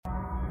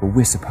But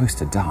we're supposed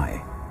to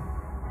die.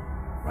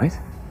 Right?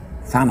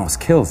 Thanos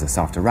kills us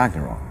after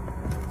Ragnarok.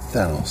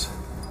 Thanos.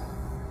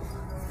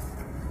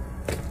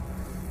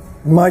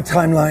 In my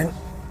timeline,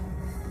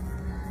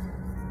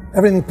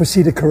 everything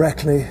proceeded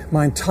correctly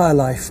my entire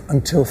life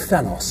until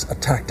Thanos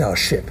attacked our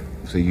ship.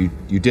 So you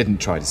didn't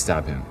try to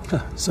stab him?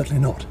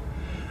 Certainly not.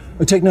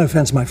 Oh, take no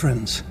offense, my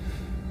friends,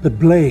 but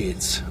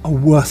blades are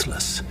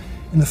worthless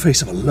in the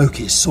face of a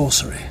Loki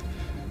sorcery.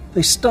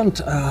 They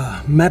stunt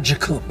our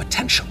magical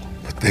potential.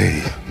 But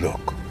they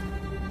look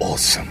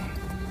awesome.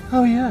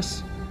 Oh,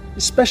 yes.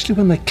 Especially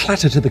when they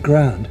clatter to the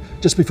ground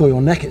just before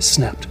your neck is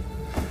snapped.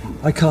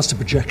 I cast a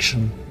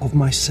projection of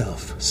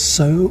myself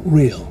so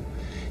real,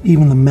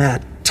 even the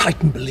mad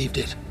Titan believed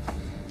it.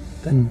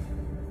 Then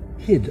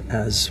hid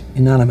as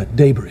inanimate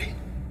debris.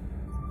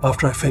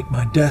 After I faked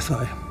my death,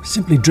 I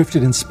simply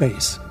drifted in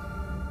space.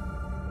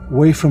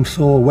 Away from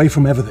Thor, away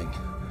from everything.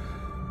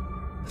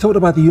 Thought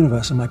about the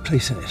universe and my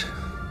place in it.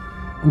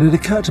 And it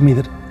occurred to me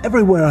that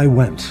everywhere I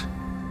went,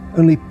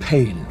 only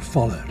pain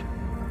followed.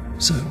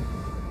 So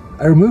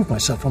I removed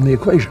myself from the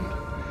equation.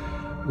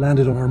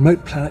 Landed on a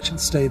remote planet and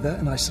stayed there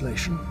in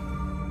isolation,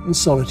 in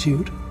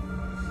solitude,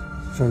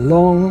 for a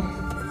long,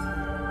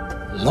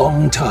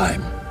 long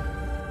time.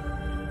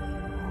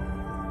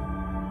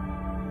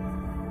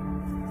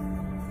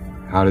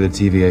 How did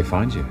the TVA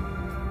find you?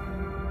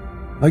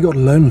 I got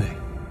lonely.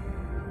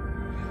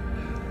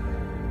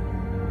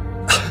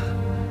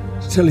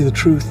 To tell you the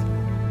truth,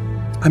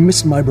 I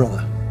missed my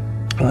brother.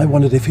 And I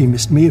wondered if he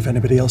missed me, if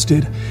anybody else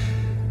did.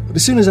 But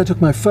as soon as I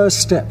took my first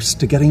steps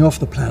to getting off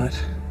the planet,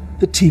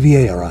 the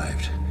TVA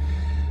arrived.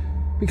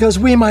 Because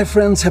we, my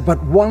friends, have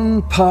but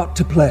one part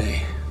to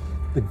play.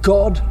 The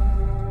god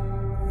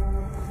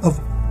of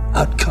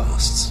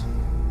outcasts.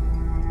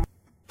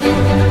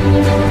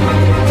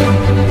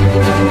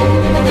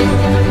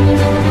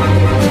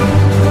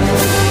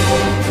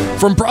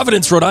 From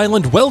Providence, Rhode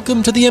Island,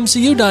 welcome to the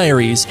MCU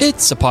Diaries.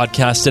 It's a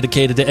podcast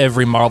dedicated to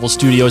every Marvel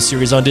Studios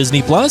series on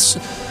Disney+.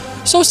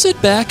 So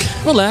sit back,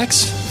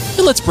 relax,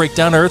 and let's break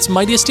down Earth's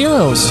mightiest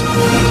heroes.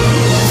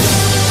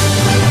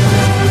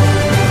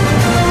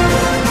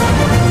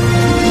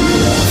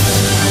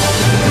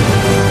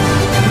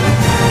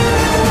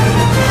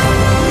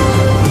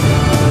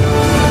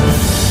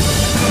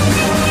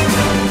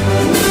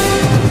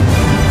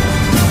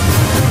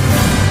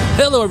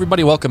 Hello,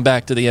 everybody. Welcome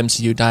back to the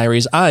MCU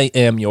Diaries. I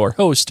am your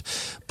host,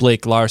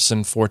 Blake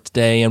Larsen, for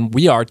today, and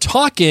we are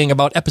talking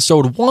about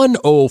episode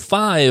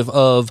 105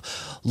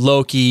 of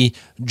Loki,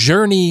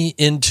 Journey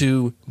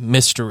into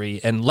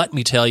Mystery. And let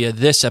me tell you,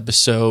 this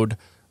episode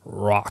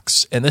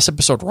rocks. And this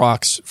episode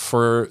rocks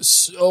for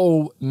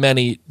so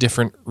many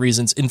different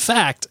reasons. In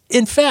fact,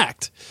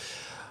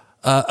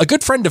 a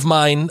good friend of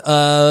mine,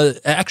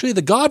 actually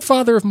the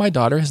godfather of my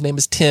daughter, his name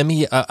is Tim.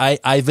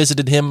 I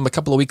visited him a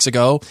couple of weeks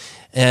ago,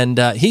 and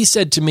he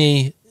said to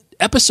me,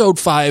 episode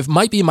 5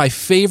 might be my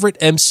favorite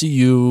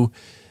MCU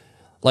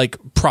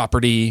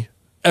property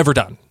ever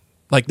done.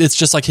 It's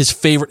just his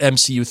favorite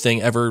MCU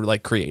thing ever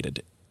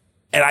created.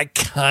 And I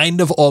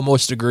kind of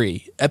almost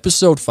agree.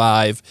 Episode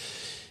 5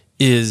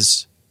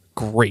 is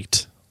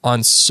great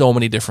on so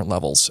many different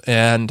levels,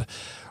 and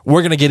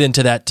we're going to get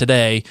into that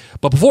today.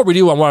 But before we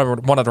do, I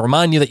wanted to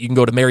remind you that you can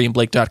go to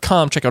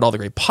maryandblake.com, check out all the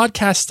great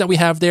podcasts that we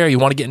have there. You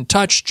want to get in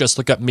touch, just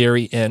look up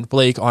Mary and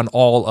Blake on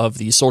all of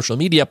the social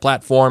media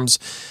platforms.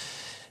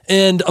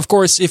 And, of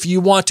course, if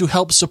you want to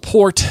help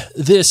support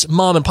this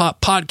mom and pop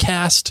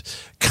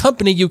podcast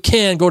company, you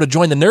can go to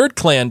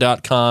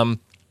jointhenerdclan.com.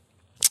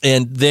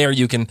 And there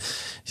you can,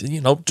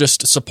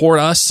 just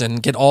support us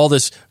and get all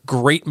this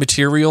great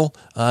material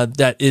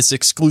that is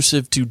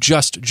exclusive to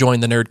just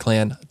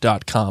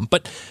jointhenerdclan.com.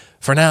 But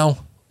for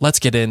now, let's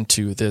get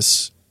into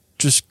this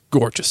just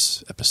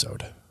gorgeous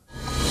episode.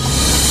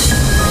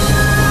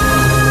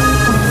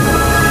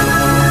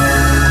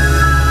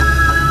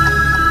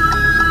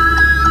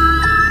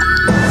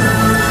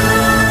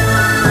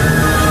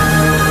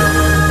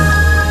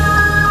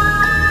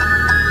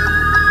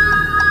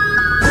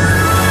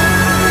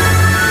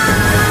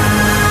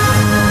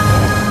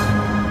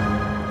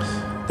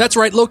 That's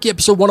right, Loki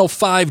episode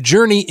 105,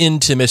 Journey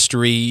into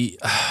Mystery.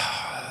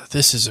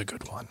 This is a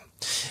good one.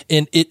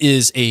 And it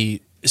is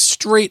a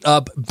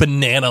straight-up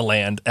banana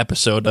land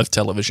episode of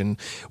television,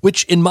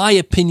 which, in my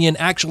opinion,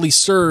 actually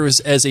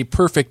serves as a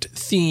perfect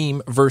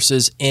theme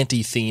versus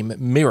anti-theme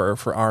mirror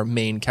for our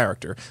main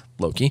character,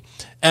 Loki.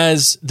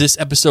 As this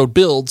episode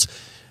builds,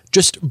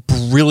 just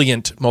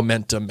brilliant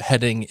momentum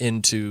heading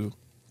into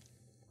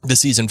the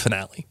season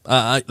finale.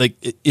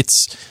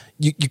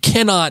 You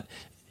cannot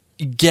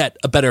get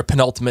a better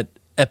penultimate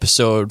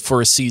episode for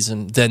a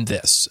season than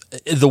this.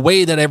 The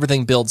way that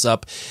everything builds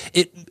up,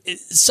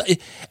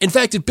 in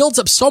fact, it builds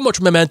up so much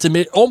momentum,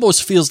 it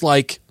almost feels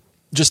like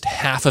just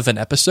half of an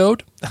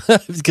episode.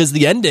 Because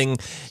the ending,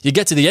 you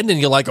get to the ending,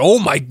 you're like, oh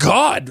my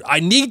God, I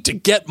need to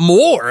get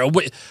more.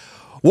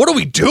 What are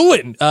we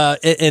doing?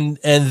 And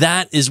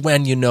that is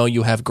when you know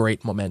you have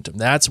great momentum.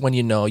 That's when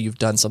you know you've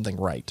done something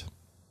right.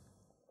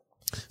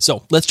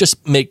 So let's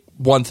just make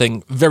one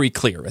thing very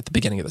clear at the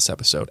beginning of this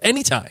episode.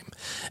 Anytime,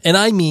 and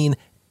I mean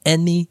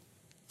any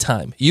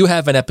time, you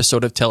have an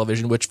episode of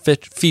television which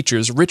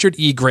features Richard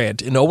E.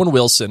 Grant and Owen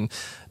Wilson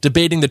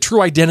debating the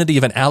true identity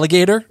of an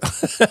alligator,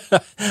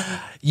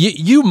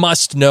 you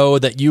must know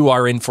that you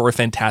are in for a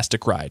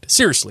fantastic ride.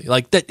 Seriously,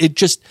 like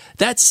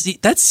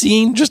that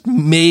scene just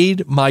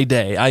made my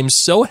day. I'm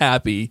so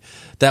happy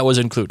that was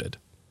included.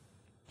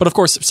 But of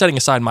course, setting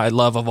aside my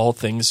love of all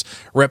things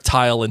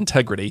reptile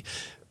integrity,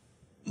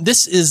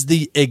 this is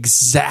the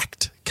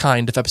exact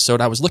kind of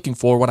episode I was looking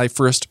for when I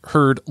first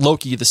heard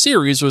Loki, the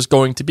series, was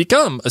going to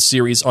become a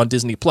series on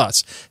Disney+.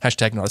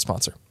 Hashtag not a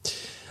sponsor.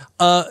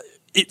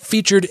 It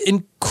featured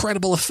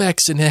incredible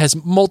effects and it has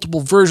multiple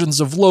versions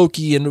of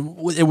Loki, and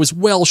it was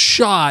well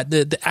shot,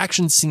 the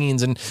action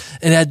scenes, and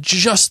it had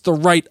just the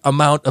right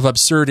amount of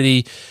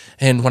absurdity.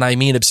 And when I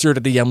mean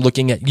absurdity, I'm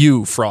looking at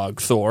you, Frog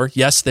Thor.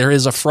 Yes, there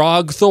is a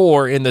Frog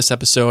Thor in this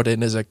episode,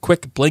 and is a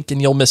quick blink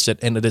and you'll miss it,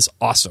 and it is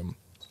awesome.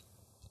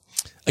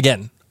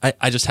 Again,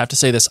 I just have to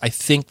say this. I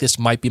think this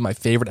might be my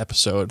favorite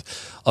episode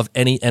of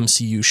any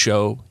MCU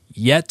show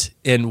yet,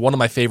 and one of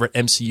my favorite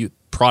MCU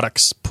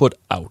products put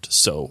out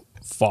so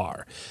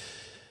far.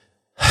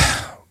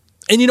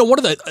 And one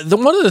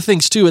of the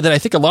things too that I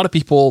think a lot of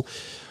people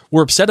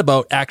were upset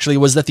about actually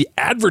was that the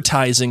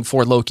advertising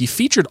for Loki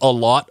featured a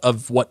lot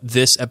of what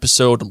this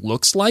episode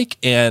looks like,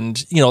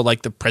 and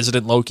like the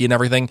President Loki and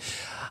everything.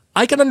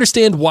 I can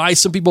understand why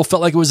some people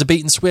felt like it was a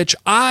bait and switch.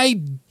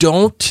 I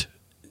don't.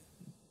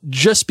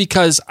 Just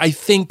because I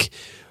think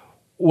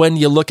when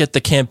you look at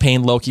the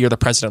campaign Loki or the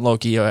President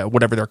Loki,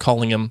 whatever they're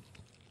calling him,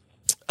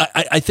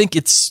 I think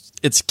it's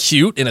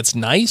cute and it's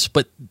nice,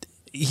 but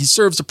he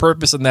serves a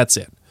purpose and that's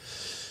it.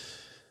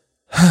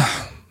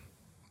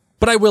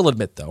 But I will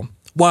admit, though,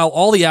 while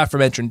all the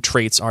aforementioned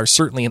traits are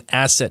certainly an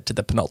asset to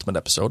the penultimate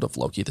episode of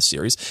Loki, the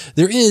series,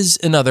 there is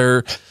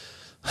another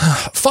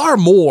far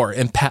more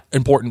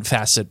important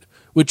facet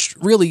which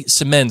really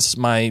cements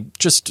my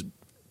just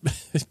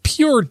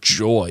pure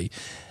joy,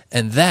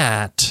 and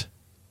that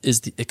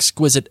is the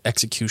exquisite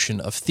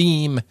execution of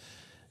theme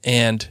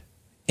and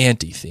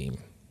anti-theme.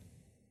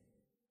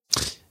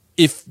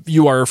 If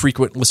you are a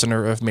frequent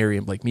listener of Mary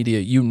and Blake Media,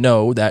 you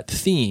know that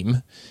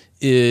theme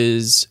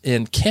is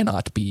and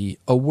cannot be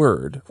a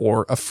word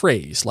or a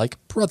phrase like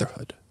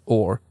brotherhood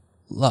or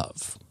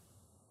love.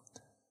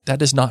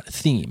 That is not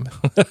theme.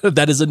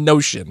 That is a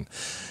notion.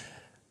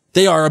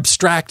 They are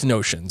abstract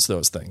notions,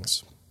 those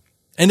things.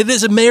 And it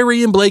is a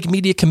Mary and Blake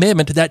Media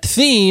commandment that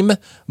theme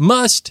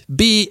must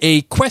be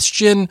a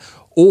question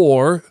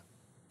or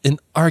an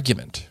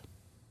argument.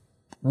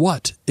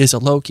 What is a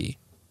Loki?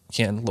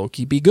 Can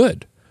Loki be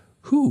good?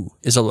 Who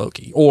is a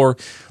Loki? Or,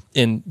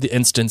 in the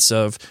instance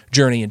of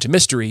Journey into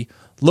Mystery,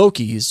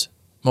 Lokis,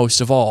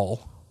 most of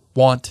all,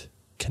 want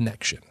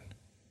connection.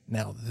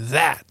 Now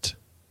that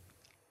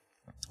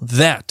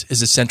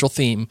is a central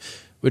theme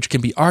which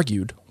can be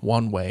argued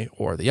one way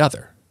or the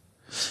other.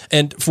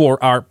 And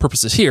for our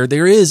purposes here,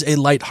 there is a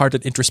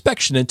lighthearted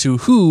introspection into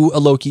who a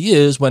Loki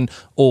is when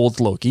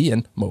old Loki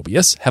and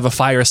Mobius have a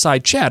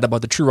fireside chat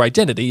about the true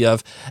identity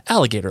of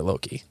Alligator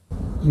Loki.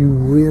 You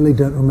really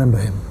don't remember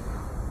him?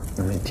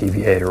 I mean,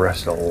 TVA had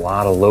arrested a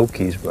lot of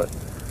Lokis, but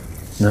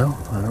no,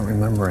 I don't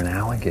remember an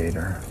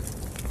alligator.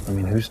 I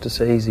mean, who's to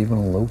say he's even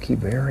a Loki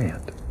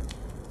variant?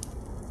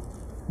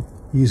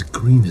 He's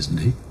green, isn't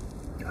he?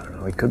 I don't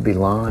know, he could be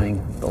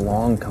lying. The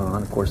long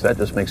con, of course, that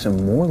just makes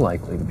him more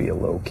likely to be a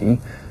Loki.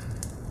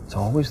 It's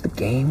always the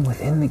game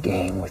within the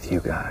game with you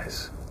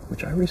guys,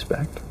 which I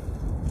respect.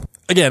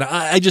 Again,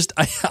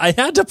 I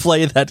had to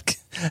play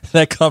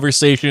that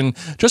conversation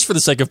just for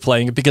the sake of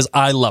playing it because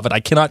I love it.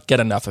 I cannot get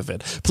enough of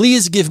it.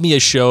 Please give me a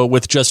show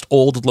with just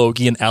old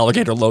Loki and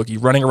Alligator Loki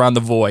running around the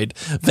void,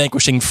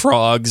 vanquishing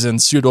frogs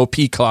and pseudo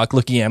peacock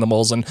looking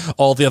animals and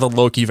all the other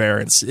Loki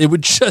variants. It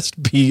would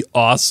just be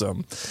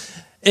awesome.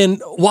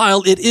 And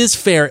while it is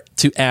fair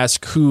to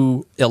ask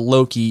who a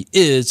Loki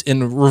is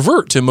and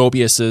revert to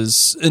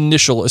Mobius's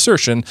initial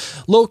assertion,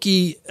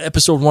 Loki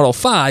episode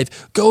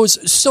 105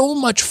 goes so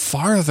much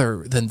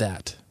farther than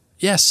that.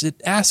 Yes,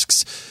 it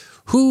asks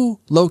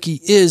who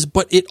Loki is,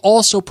 but it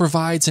also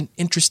provides an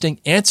interesting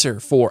answer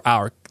for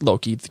our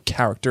Loki, the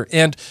character,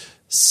 and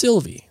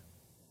Sylvie.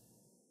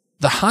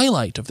 The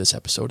highlight of this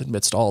episode,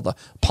 amidst all the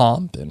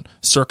pomp and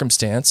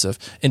circumstance of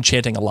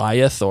enchanting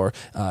Eliath or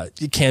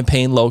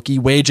campaign Loki,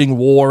 waging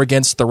war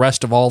against the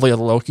rest of all the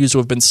other Lokis who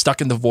have been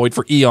stuck in the void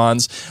for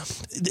eons,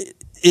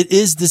 it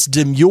is this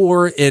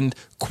demure and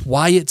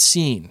quiet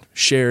scene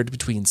shared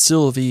between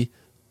Sylvie,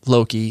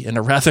 Loki, and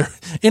a rather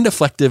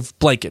ineffective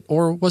blanket.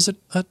 Or was it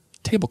a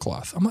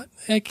tablecloth?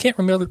 I can't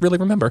really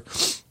remember.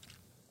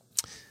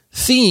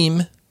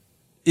 Theme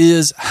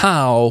is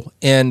how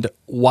and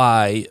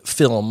why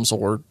films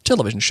or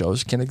television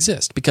shows can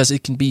exist, because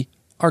it can be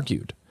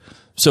argued.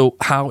 So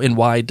how and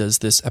why does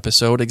this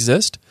episode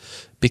exist?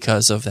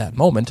 Because of that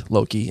moment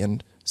Loki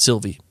and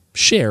Sylvie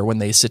share when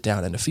they sit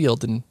down in a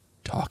field and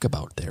talk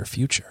about their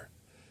future.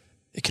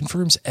 It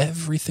confirms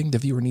everything the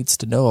viewer needs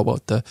to know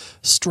about the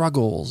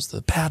struggles,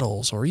 the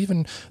battles, or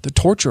even the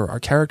torture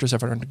our characters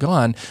have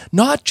undergone,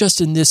 not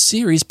just in this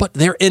series, but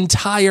their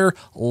entire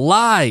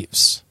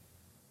lives.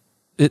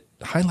 It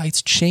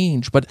highlights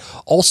change, but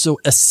also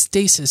a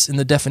stasis in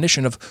the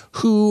definition of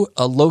who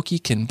a Loki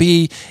can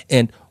be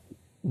and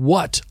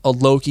what a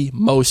Loki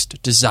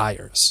most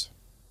desires.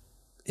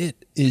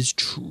 It is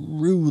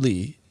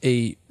truly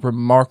a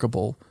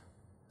remarkable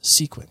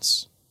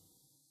sequence.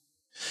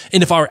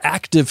 And if our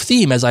active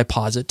theme, as I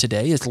posit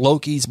today, is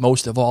Loki's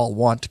most of all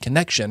want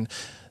connection,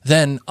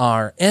 then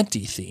our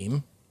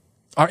anti-theme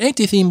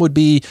would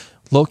be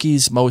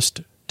Loki's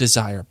most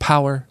desire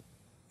power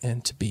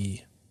and to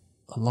be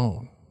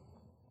alone.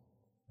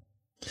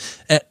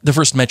 At the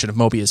first mention of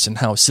Mobius and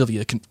how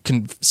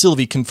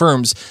Sylvie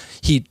confirms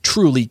he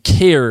truly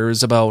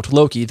cares about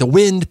Loki, the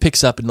wind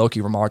picks up and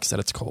Loki remarks that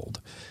it's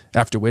cold,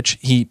 after which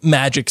he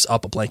magics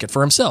up a blanket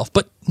for himself,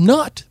 but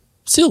not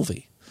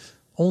Sylvie,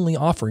 only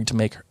offering to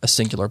make a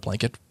singular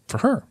blanket for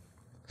her.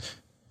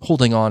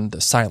 Holding on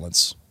to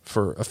silence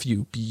for a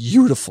few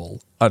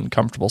beautiful,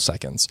 uncomfortable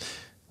seconds,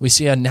 we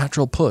see a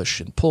natural push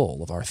and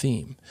pull of our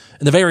theme.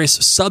 And the various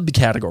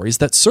subcategories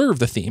that serve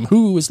the theme.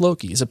 Who is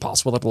Loki? Is it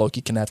possible that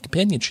Loki can have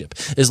companionship?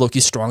 Is Loki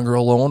stronger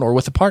alone or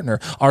with a partner?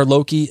 Are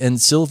Loki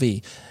and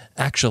Sylvie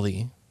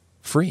actually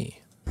free?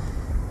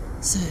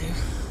 So,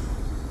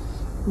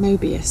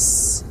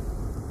 Mobius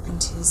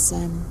and his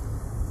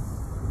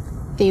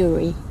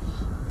theory.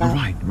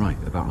 Right,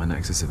 about my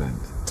Nexus event.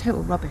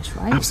 Total rubbish,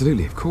 right?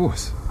 Absolutely, of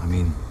course. I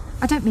mean,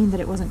 I don't mean that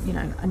it wasn't,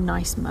 a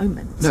nice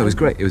moment. No, it was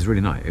great. It was really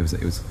nice.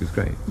 It was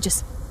great. It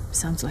just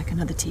sounds like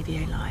another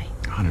TVA lie.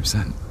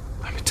 100%.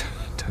 I mean,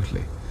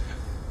 totally.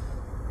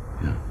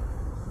 Yeah.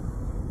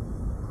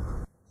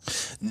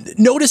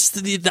 Notice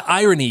the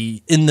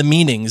irony in the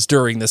meanings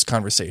during this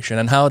conversation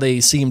and how they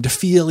seem to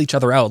feel each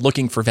other out,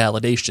 looking for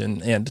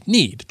validation and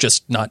need,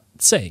 just not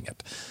saying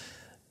it.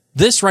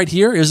 This right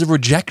here is a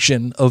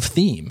rejection of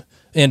theme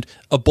and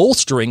a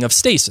bolstering of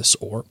stasis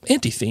or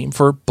anti-theme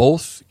for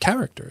both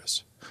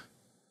characters.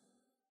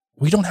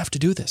 We don't have to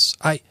do this.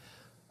 I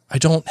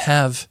don't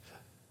have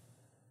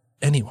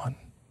anyone,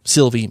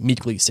 Sylvie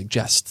meekly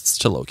suggests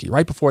to Loki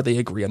right before they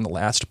agree on the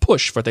last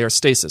push for their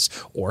stasis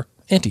or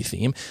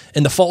anti-theme,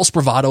 and the false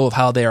bravado of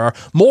how there are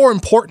more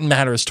important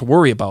matters to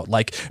worry about,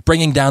 like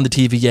bringing down the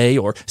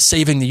TVA or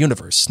saving the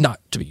universe. Not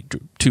to be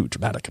too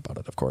dramatic about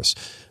it, of course.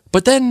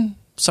 But then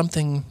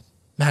something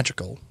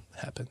magical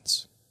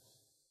happens.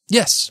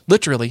 Yes,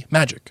 literally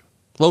magic.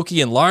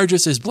 Loki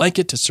enlarges his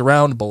blanket to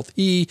surround both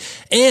he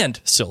and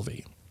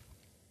Sylvie.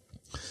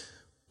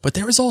 But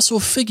there is also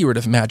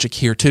figurative magic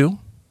here too,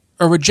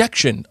 a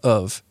rejection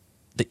of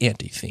the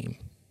anti-theme.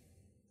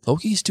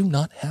 Lokis do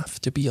not have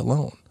to be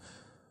alone.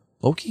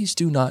 Lokis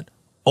do not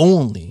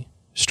only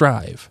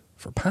strive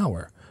for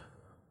power.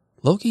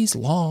 Lokis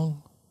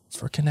long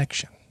for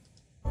connection.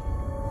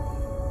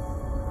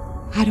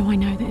 How do I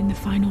know that in the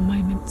final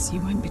moments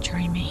you won't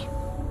betray me?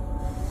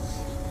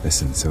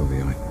 Listen,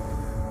 Sylvie,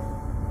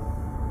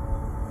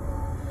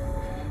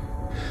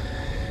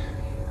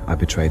 I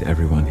betrayed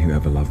everyone who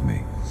ever loved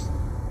me.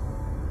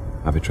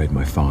 I betrayed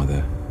my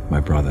father, my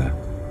brother,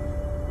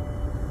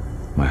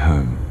 my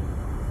home.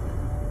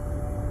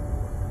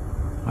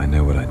 I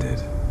know what I did.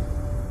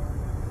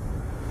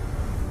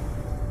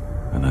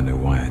 And I know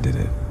why I did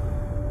it.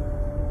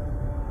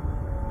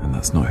 And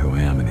that's not who I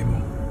am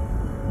anymore.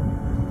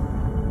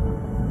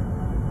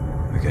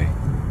 Okay?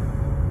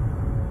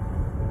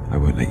 I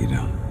won't let you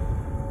down.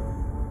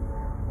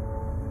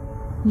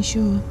 You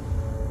sure?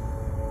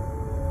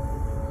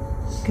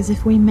 Because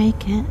if we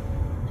make it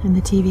and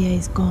the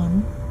TVA's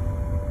gone,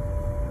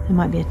 there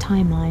might be a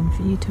timeline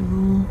for you to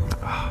rule.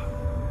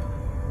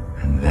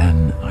 And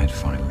then I'd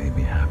finally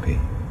be happy.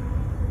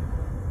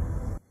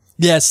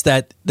 Yes,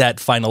 that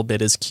final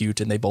bit is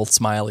cute, and they both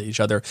smile at each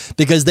other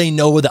because they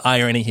know the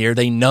irony here.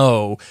 They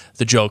know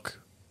the joke.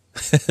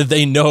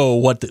 They know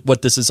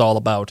what this is all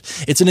about.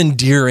 It's an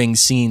endearing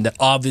scene that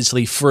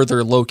obviously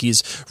further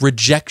Loki's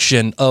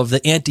rejection of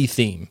the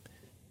anti-theme.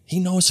 He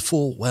knows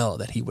full well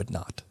that he would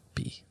not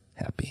be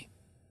happy.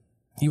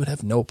 He would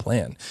have no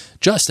plan,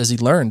 just as he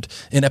learned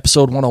in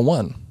episode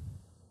 101.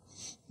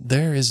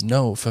 There is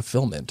no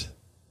fulfillment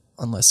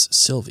unless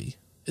Sylvie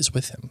is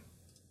with him.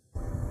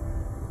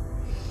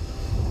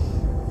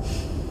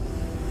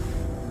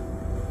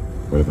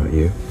 What about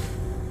you?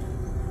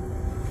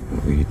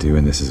 What will you do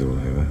when this is all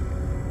over?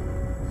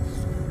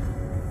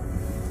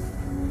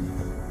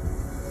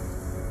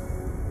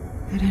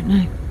 I don't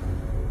know.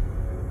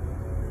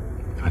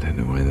 I don't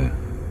know either.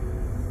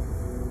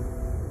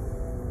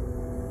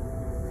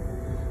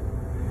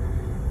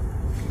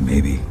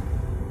 Maybe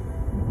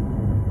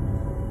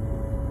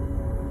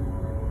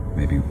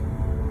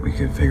we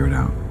could figure it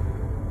out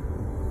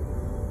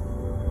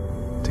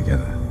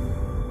together.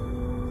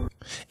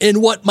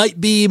 In what might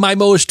be my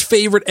most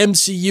favorite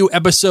MCU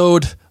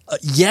episode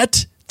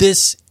yet,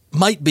 this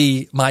might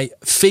be my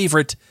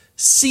favorite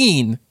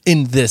scene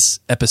in this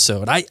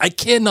episode. I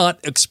cannot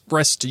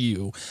express to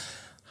you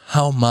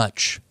how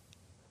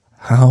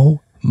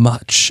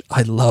much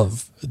I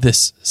love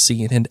this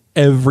scene and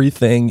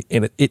everything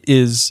in it. It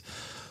is...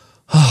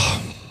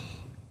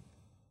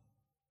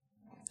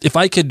 if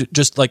I could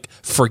just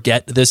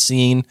forget this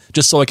scene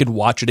just so I could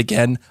watch it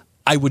again,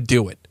 I would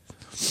do it.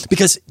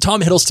 Because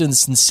Tom Hiddleston's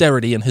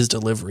sincerity in his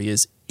delivery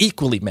is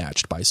equally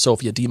matched by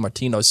Sofia Di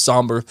Martino's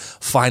somber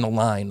final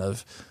line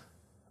of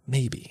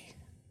maybe.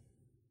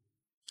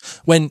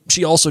 When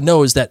she also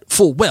knows that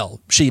full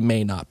well she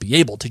may not be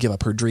able to give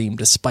up her dream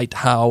despite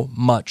how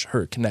much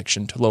her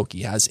connection to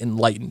Loki has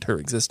enlightened her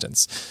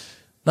existence.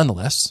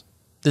 Nonetheless,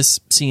 this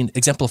scene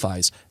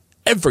exemplifies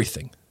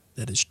everything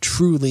that is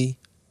truly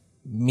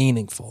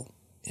meaningful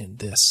in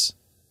this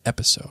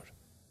episode.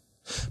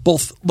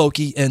 Both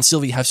Loki and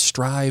Sylvie have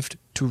strived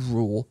to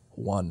rule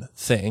one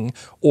thing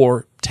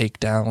or take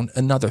down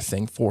another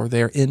thing for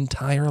their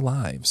entire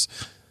lives.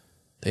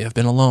 They have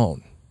been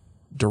alone,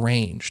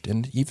 deranged,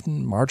 and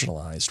even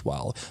marginalized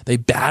while they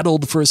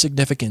battled for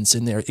significance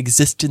in their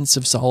existence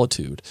of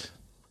solitude.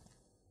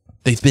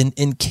 They've been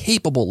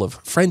incapable of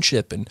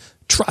friendship and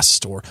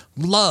trust or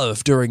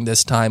love during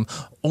this time,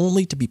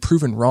 only to be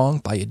proven wrong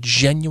by a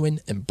genuine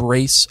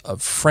embrace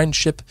of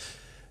friendship,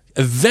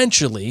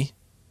 eventually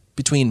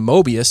between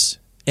Mobius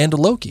and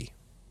Loki.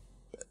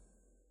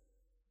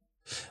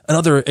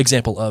 Another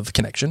example of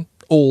connection,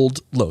 old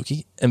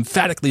Loki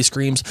emphatically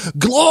screams,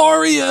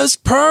 "Glorious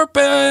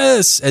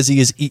purpose!" as he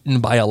is eaten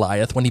by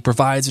Alligator when he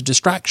provides a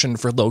distraction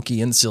for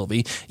Loki and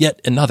Sylvie, yet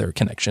another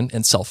connection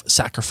and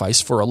self-sacrifice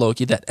for a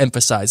Loki that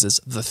emphasizes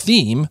the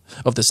theme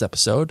of this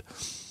episode.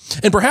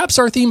 And perhaps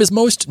our theme is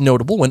most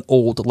notable when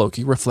old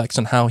Loki reflects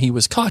on how he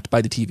was caught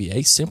by the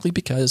TVA simply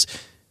because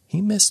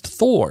he missed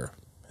Thor,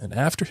 and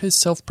after his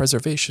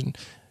self-preservation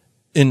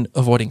in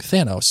avoiding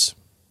Thanos,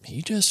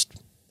 he just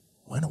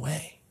went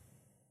away.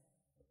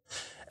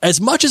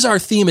 As much as our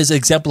theme is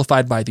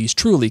exemplified by these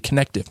truly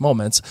connective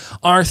moments,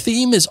 our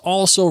theme is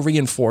also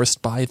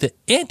reinforced by the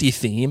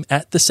anti-theme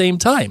at the same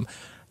time.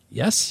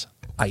 Yes,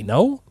 I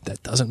know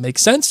that doesn't make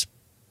sense,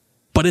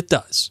 but it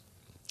does.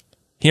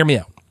 Hear me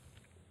out.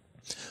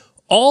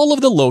 All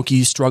of the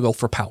Lokis struggle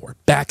for power,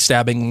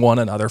 backstabbing one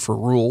another for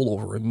rule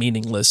over a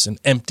meaningless and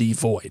empty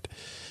void.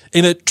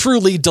 In a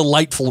truly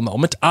delightful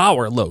moment,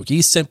 our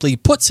Loki simply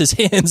puts his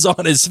hands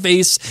on his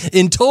face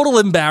in total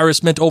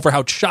embarrassment over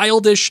how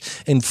childish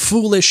and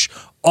foolish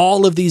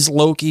all of these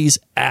Lokis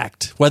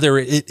act, whether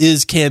it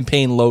is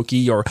campaign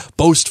Loki or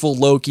boastful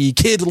Loki,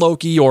 kid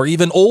Loki, or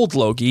even old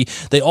Loki.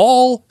 They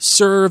all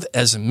serve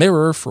as a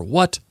mirror for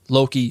what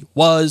Loki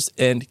was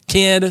and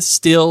can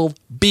still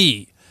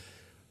be.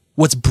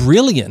 What's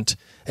brilliant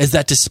is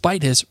that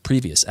despite his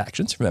previous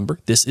actions, remember,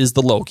 this is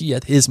the Loki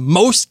at his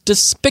most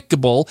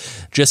despicable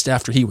just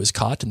after he was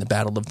caught in the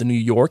Battle of the New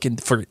York and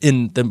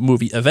in the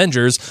movie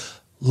Avengers,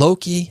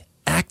 Loki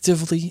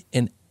actively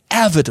and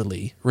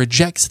avidly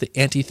rejects the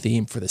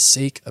anti-theme for the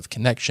sake of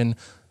connection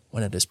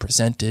when it is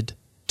presented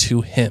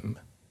to him.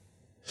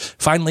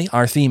 Finally,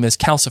 our theme is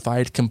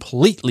calcified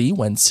completely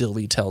when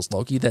Sylvie tells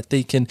Loki that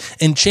they can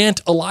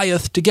enchant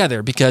Alligator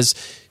together because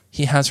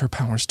he has her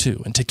powers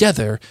too, and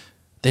together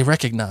they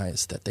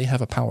recognize that they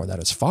have a power that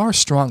is far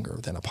stronger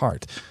than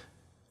apart,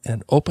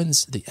 and it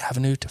opens the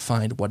avenue to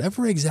find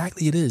whatever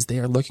exactly it is they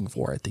are looking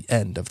for at the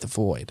end of the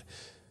void.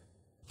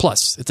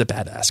 Plus, it's a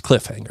badass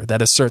cliffhanger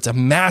that asserts a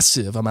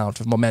massive amount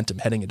of momentum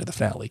heading into the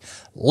finale.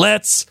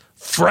 Let's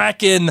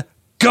frackin'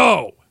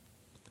 go!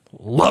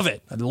 Love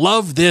it. I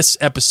love this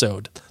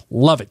episode.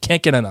 Love it.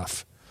 Can't get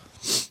enough.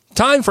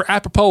 Time for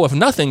Apropos of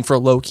Nothing for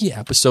Loki,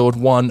 episode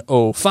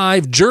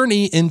 105,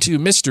 Journey into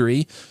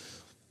Mystery.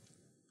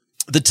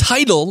 The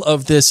title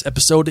of this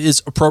episode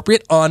is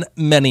appropriate on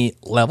many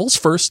levels.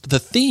 First, the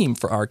theme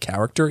for our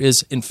character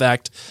is, in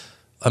fact,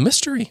 a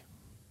mystery.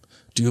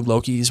 Do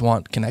Lokis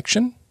want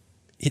connection?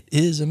 It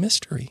is a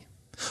mystery.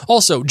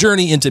 Also,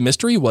 Journey into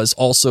Mystery was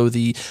also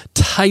the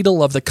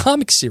title of the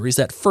comic series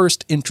that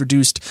first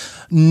introduced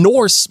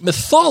Norse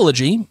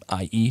mythology,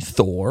 i.e.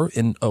 Thor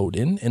and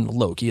Odin and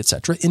Loki,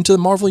 etc., into the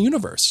Marvel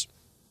Universe.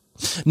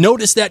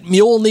 Notice that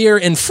Mjolnir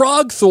and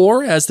Frog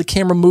Thor as the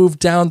camera moved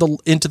down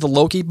into the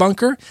Loki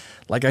bunker.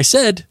 Like I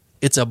said,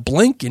 it's a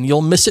blink and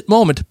you'll miss it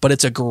moment, but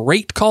it's a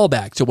great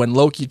callback to when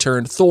Loki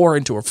turned Thor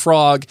into a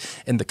frog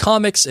in the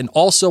comics, and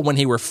also when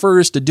he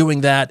refers to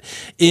doing that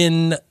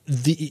in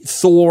the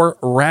Thor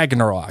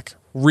Ragnarok.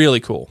 Really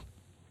cool.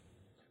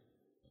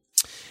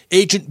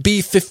 Agent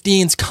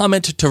B-15's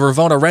comment to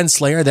Ravonna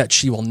Renslayer that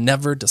she will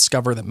never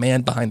discover the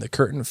man behind the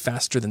curtain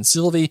faster than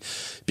Sylvie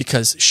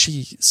because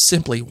she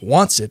simply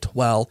wants it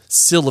while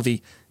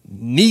Sylvie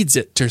needs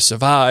it to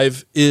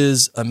survive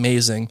is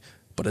amazing,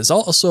 but it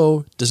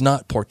also does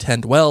not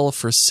portend well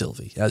for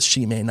Sylvie, as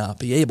she may not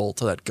be able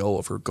to let go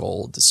of her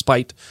goal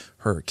despite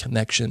her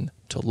connection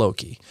to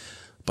Loki.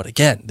 But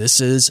again,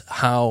 this is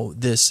how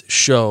this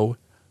show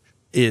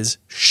is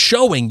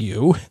showing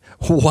you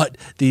what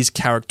these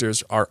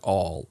characters are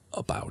all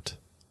about.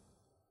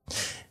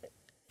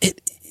 It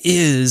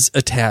is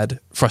a tad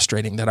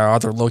frustrating that our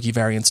other Loki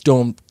variants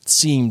don't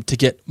seem to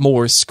get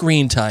more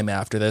screen time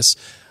after this.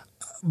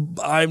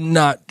 I'm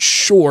not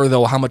sure,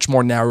 though, how much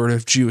more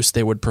narrative juice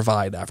they would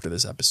provide after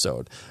this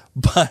episode.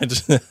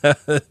 But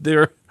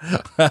they're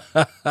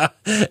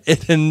in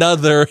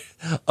another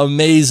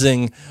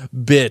amazing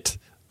bit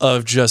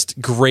of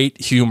just great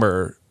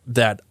humor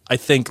that I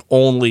think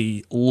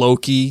only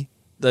Loki,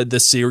 the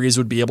series,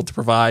 would be able to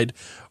provide.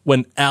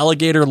 When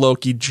Alligator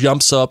Loki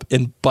jumps up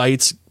and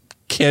bites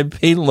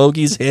Campaign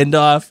Loki's hand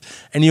off,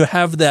 and you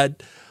have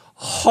that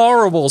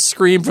horrible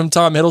scream from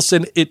Tom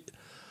Hiddleston,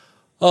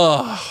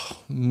 oh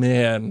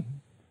man,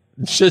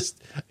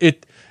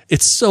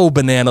 it's so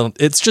banana.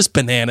 It's just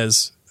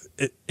bananas,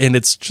 and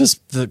it's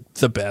just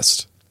the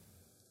best.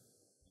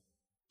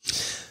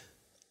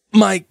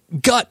 My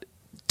gut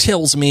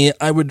tells me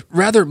I would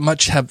rather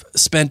much have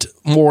spent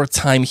more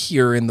time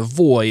here in the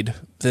Void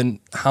than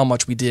how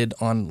much we did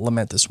on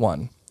Lamentis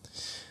 1.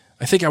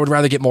 I think I would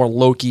rather get more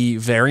Loki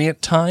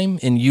variant time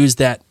and use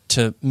that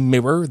to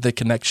mirror the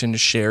connection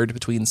shared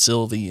between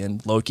Sylvie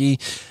and Loki.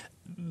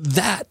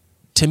 That,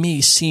 to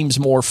me, seems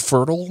more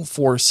fertile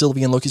for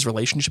Sylvie and Loki's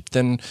relationship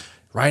than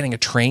riding a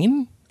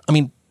train. I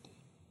mean,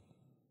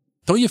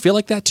 don't you feel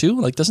like that too?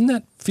 Like, doesn't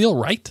that feel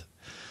right?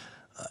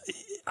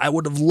 I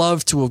would have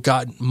loved to have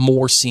gotten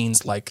more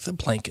scenes like the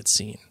blanket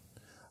scene.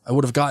 I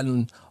would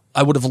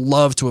have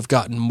loved to have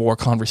gotten more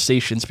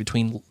conversations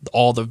between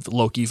all the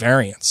Loki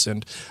variants.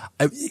 And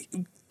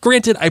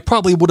granted, I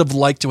probably would have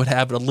liked to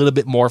have a little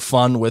bit more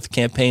fun with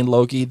Campaign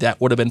Loki.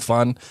 That would have been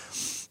fun.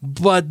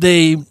 But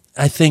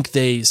I think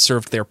they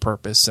served their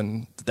purpose,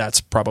 and that's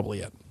probably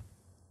it.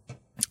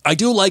 I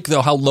do like,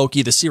 though, how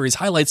Loki, the series,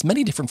 highlights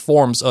many different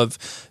forms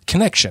of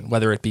connection,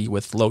 whether it be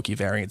with Loki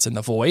variants in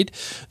the Void,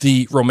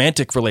 the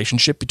romantic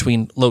relationship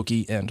between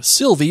Loki and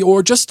Sylvie,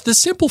 or just the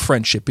simple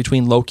friendship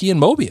between Loki and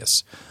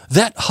Mobius.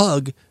 That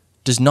hug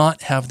does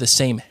not have the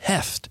same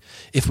heft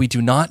if we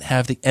do not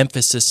have the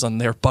emphasis on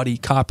their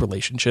buddy-cop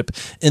relationship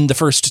in the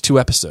first 2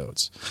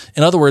 episodes.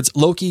 In other words,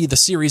 Loki, the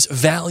series,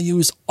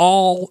 values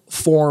all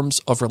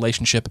forms of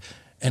relationship,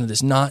 and it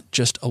is not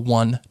just a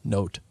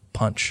one-note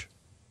punch.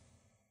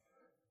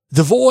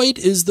 The Void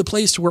is the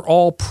place where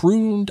all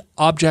pruned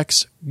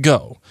objects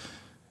go.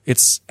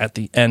 It's at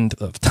the end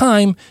of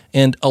time,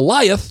 and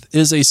Alligator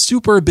is a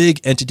super big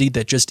entity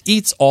that just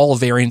eats all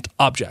variant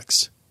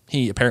objects.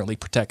 He apparently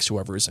protects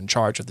whoever is in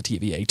charge of the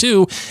TVA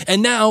too,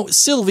 and now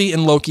Sylvie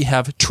and Loki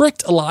have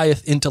tricked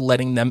Alligator into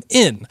letting them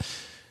in.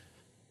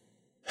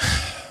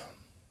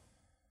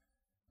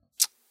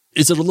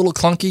 Is it a little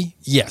clunky?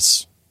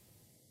 Yes.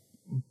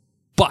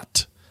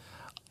 But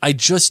I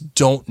just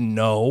don't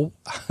know.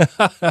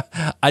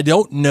 I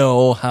don't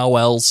know how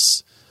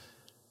else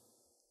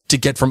to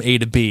get from A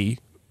to B.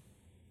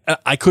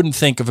 I couldn't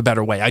think of a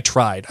better way. I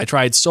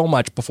tried so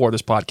much before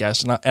this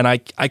podcast, and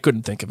I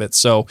couldn't think of it.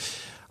 So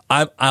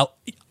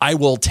I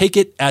will take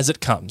it as it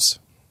comes.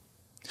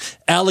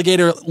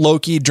 Alligator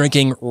Loki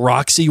drinking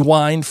Roxy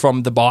wine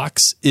from the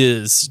box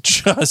is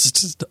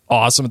just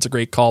awesome. It's a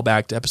great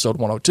callback to episode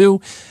 102,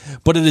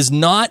 but it is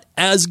not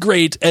as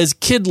great as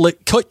Kid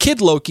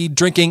Loki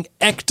drinking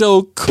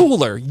Ecto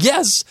Cooler.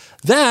 Yes,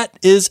 that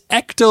is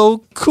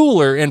Ecto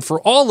Cooler. And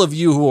for all of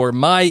you who are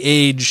my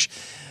age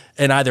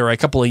and either a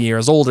couple of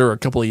years older or a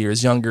couple of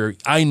years younger,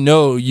 I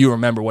know you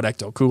remember what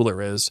Ecto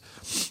Cooler is.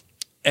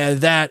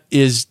 And that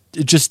is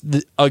just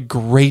a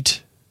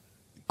great,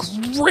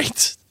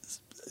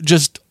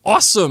 just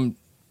awesome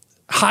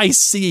high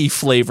C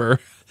flavor.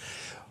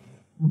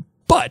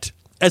 But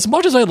as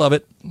much as I love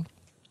it,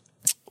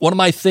 one of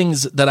my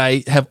things that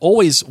I have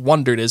always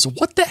wondered is,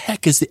 what the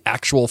heck is the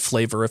actual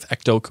flavor of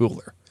Ecto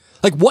Cooler?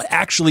 Like, what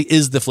actually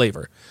is the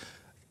flavor?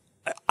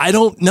 I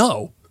don't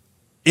know.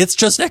 It's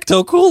just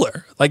Ecto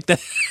Cooler. Like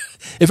that.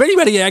 If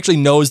anybody actually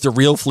knows the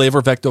real flavor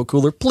of Ecto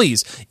Cooler,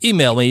 please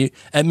email me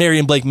at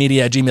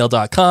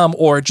marianblakemedia@gmail.com,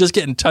 or just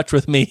get in touch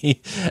with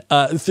me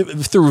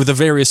through the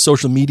various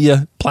social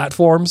media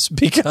platforms,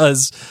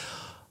 because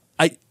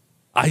I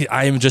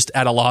am just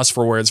at a loss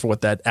for words for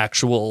what that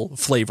actual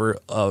flavor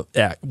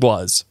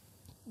was.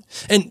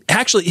 And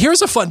actually,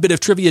 here's a fun bit of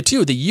trivia,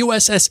 too. The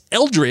USS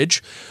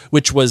Eldridge,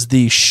 which was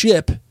the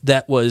ship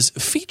that was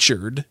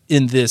featured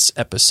in this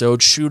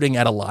episode shooting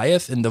at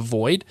Alligator in the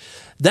Void,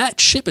 that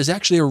ship is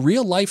actually a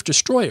real-life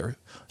destroyer,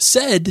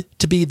 said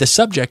to be the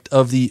subject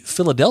of the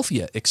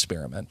Philadelphia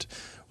experiment,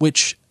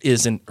 which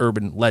is an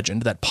urban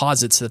legend that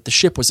posits that the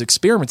ship was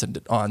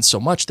experimented on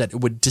so much that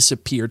it would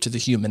disappear to the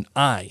human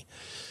eye.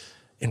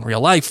 In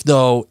real life,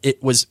 though,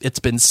 it's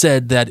been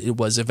said that it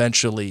was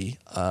eventually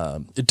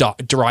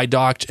dry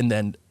docked and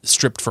then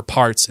stripped for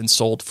parts and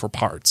sold for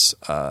parts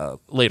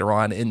later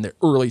on in the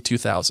early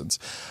 2000s.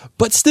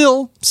 But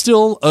still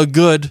a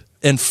good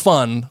and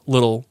fun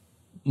little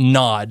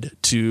nod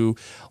to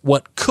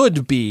what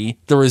could be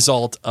the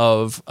result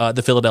of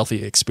the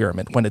Philadelphia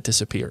experiment when it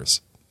disappears.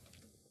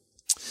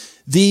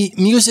 The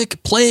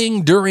music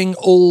playing during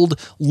old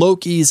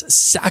Loki's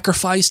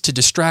sacrifice to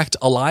distract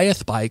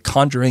Alligator by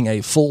conjuring a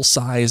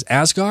full-size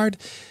Asgard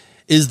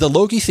is the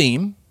Loki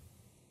theme,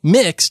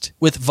 mixed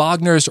with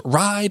Wagner's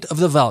Ride of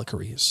the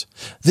Valkyries.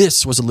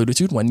 This was alluded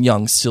to when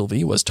young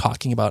Sylvie was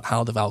talking about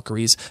how the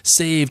Valkyries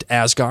saved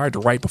Asgard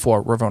right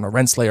before Ravonna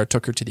Renslayer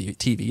took her to the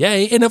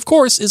TVA, and of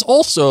course is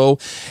also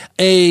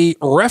a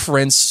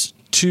reference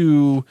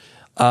to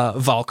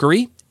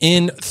Valkyrie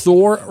in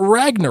Thor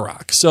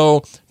Ragnarok.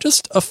 So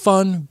just a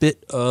fun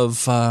bit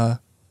of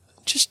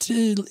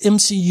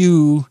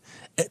MCU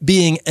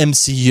being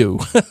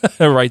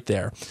MCU right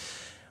there.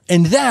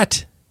 And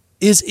that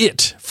is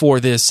it for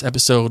this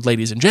episode,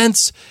 ladies and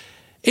gents.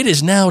 It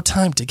is now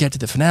time to get to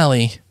the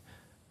finale,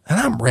 and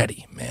I'm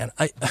ready, man.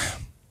 I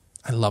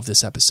love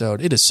this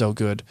episode. It is so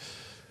good.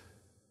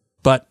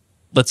 But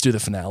let's do the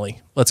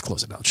finale. Let's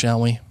close it out,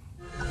 shall we?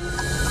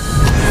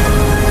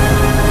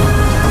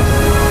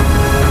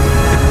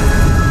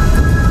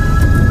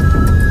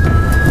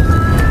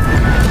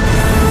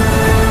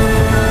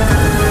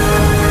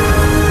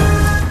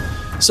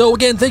 So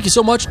again, thank you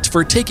so much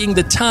for taking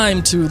the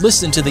time to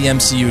listen to the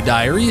MCU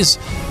Diaries.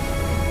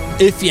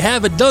 If you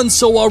haven't done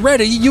so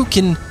already, you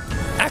can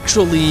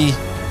actually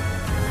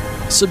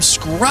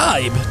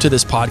subscribe to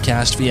this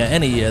podcast via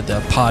any of the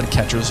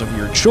podcatchers of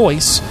your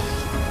choice.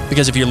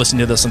 Because if you're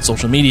listening to this on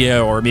social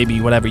media, or maybe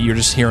whatever, you're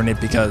just hearing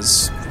it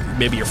because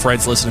maybe your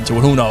friend's listening to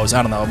it, who knows,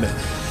 I don't know.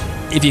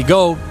 If you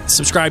go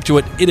subscribe to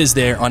it, it is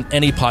there on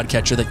any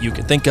podcatcher that you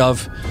can think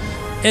of.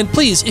 And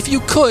please, if you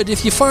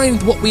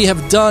find what we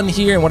have done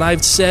here and what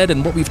I've said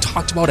and what we've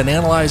talked about and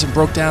analyzed and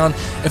broke down,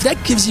 if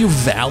that gives you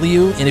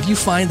value and if you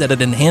find that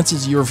it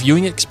enhances your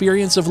viewing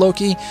experience of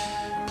Loki,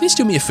 please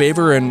do me a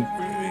favor and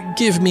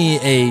give me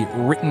a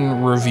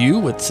written review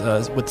with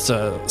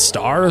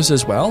stars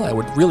as well. I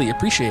would really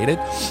appreciate it.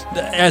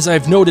 As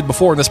I've noted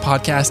before in this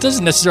podcast, it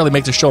doesn't necessarily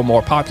make the show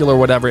more popular or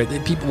whatever.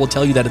 People will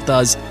tell you that it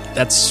does.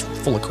 That's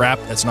full of crap.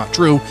 That's not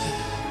true.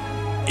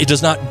 It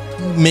does not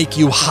make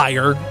you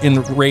higher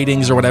in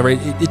ratings or whatever.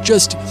 It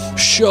just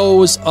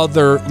shows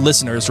other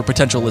listeners or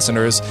potential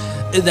listeners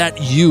that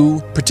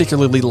you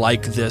particularly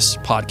like this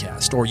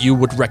podcast or you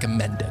would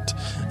recommend it.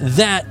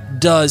 That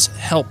does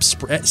help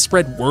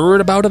spread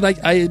word about it,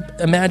 I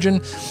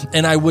imagine,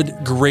 and I would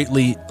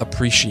greatly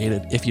appreciate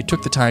it if you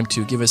took the time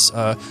to give us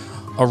a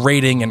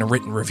rating and a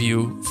written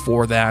review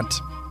for that.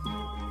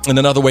 And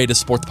another way to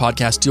support the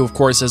podcast, too, of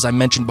course, as I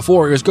mentioned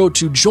before, is go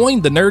to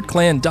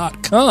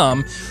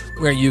jointhenerdclan.com,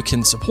 where you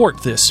can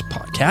support this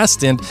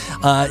podcast and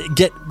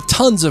get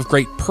tons of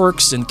great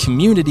perks and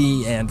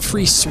community and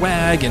free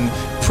swag and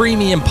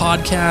premium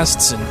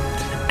podcasts and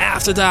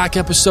After Dark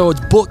episodes,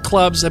 book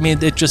clubs. I mean,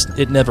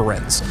 it never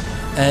ends.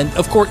 And,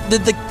 of course,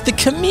 the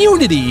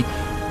community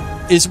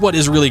is what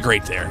is really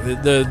great there.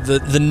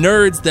 The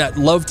nerds that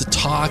love to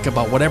talk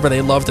about whatever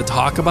they love to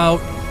talk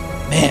about,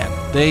 man,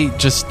 they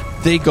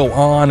go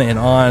on,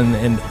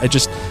 and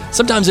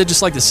sometimes I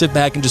just like to sit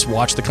back and just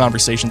watch the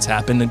conversations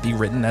happen and be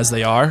written as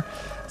they are.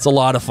 It's a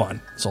lot of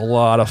fun.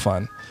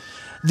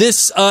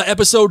 This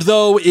episode,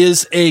 though,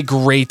 is a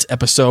great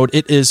episode.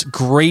 It is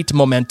great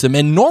momentum.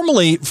 And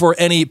normally, for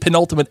any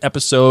penultimate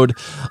episode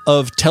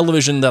of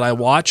television that I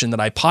watch and that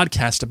I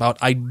podcast about,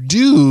 I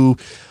do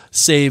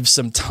save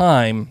some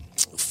time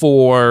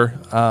for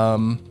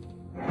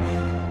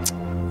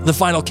the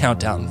final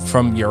countdown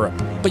from Europe.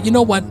 But you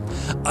know what?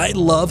 I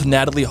love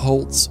Natalie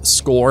Holt's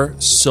score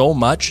so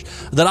much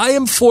that I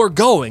am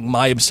foregoing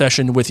my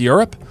obsession with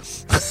Europe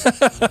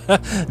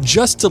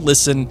just to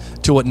listen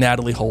to what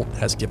Natalie Holt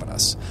has given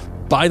us.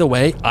 By the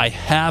way, I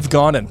have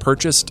gone and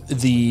purchased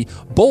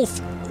both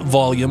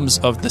volumes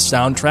of the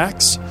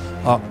soundtracks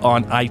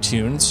on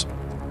iTunes,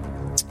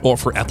 or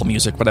for Apple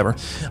Music, whatever.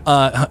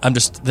 I'm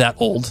just that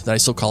old that I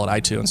still call it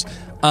iTunes.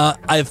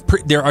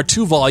 There are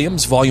two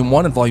volumes, Volume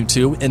 1 and Volume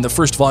 2, and the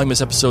first volume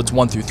is episodes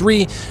 1 through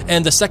 3,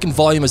 and the second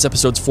volume is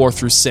episodes 4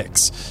 through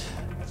 6.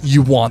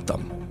 You want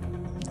them.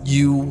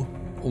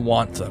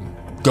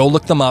 Go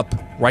look them up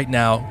right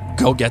now.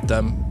 Go get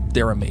them.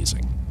 They're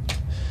amazing.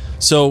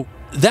 So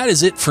that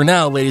is it for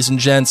now, ladies and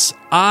gents.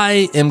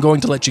 I am going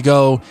to let you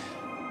go,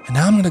 and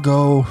now I'm going to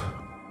go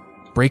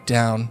break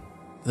down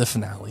the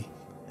finale.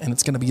 And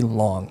it's going to be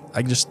long.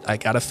 I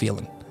got a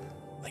feeling.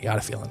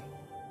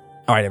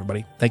 All right,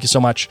 everybody. Thank you so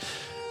much.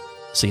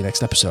 See you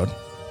next episode.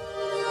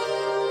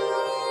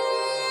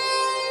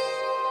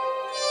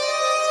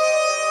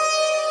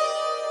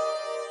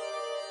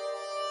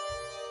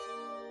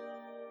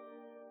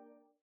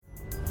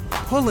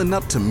 Pulling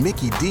up to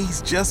Mickey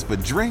D's just for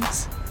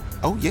drinks?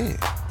 Oh, yeah,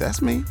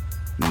 that's me.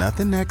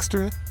 Nothing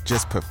extra,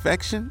 just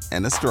perfection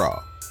and a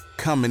straw.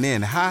 Coming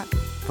in hot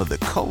for the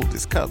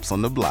coldest cups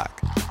on the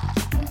block.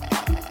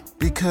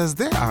 Because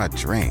there are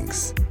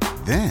drinks.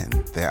 Then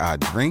there are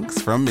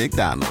drinks from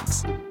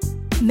McDonald's.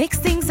 Mix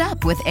things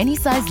up with any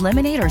size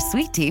lemonade or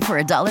sweet tea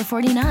for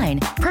 $1.49.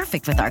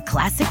 Perfect with our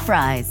classic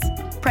fries.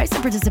 Price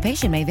and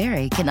participation may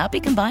vary. Cannot be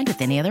combined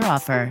with any other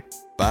offer.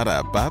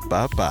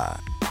 Ba-da-ba-ba-ba.